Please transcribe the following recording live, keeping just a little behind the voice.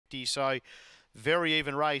$1.50. So very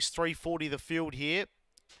even race. 340 the field here.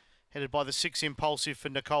 Headed by the 6 Impulsive for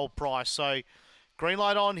Nicole Price. So green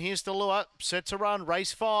light on. Here's the lure. Set to run.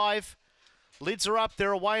 Race 5. Lids are up.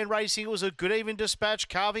 They're away and racing. It was a good even dispatch.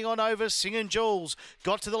 Carving on over. Singing Jules.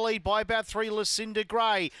 Got to the lead by about 3. Lucinda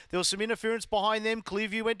Gray. There was some interference behind them.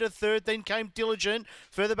 Clearview went to 3rd. Then came Diligent.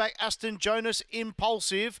 Further back, Aston Jonas,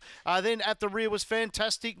 Impulsive. Then at the rear was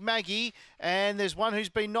Fantastic Maggie. And there's one who's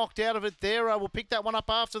been knocked out of it there. We'll pick that one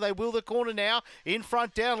up after. They will the corner now. In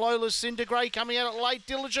front, down low. Lucinda Gray coming out at late.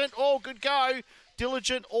 Diligent. Oh, good go.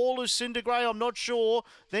 Diligent or Lucinda Gray, I'm not sure.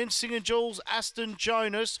 Then Singing Jules, Aston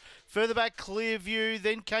Jonas. Further back, Clearview.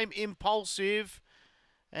 Then came Impulsive.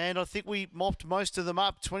 And I think we mopped most of them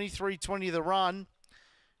up. 23-20 the run.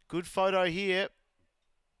 Good photo here.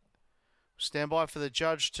 Stand by for the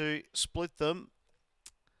judge to split them.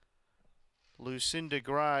 Lucinda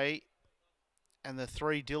Gray and the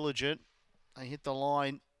 3 Diligent. They hit the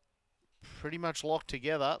line pretty much locked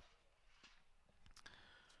together.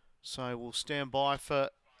 So we'll stand by for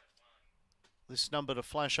this number to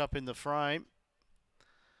flash up in the frame.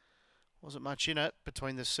 Wasn't much in it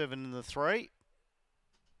between the 7 and the 3.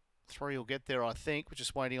 3 will get there, I think. We're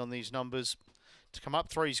just waiting on these numbers to come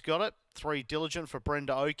up. 3's got it. 3 Diligent for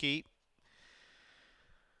Brenda Oakey.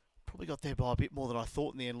 Probably got there by a bit more than I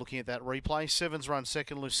thought in the end looking at that replay. 7's run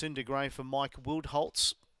second, Lucinda Gray for Mike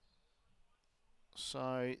Wildholtz.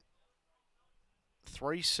 So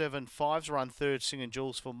 3, 7, 5's run third, Singing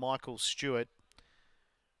Jules for Michael Stewart.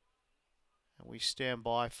 And we stand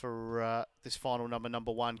by for this final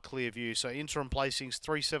number 1, Clearview. So interim placings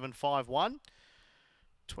 3, 7, 5, 1.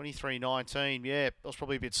 23-19. Yeah, that was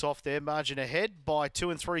probably a bit soft there. Margin ahead by 2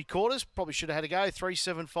 3/4. Probably should have had a go. 3,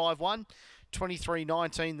 7, 5, 1.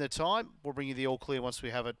 23-19 the time. We'll bring you the all clear once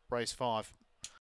we have it. Race 5.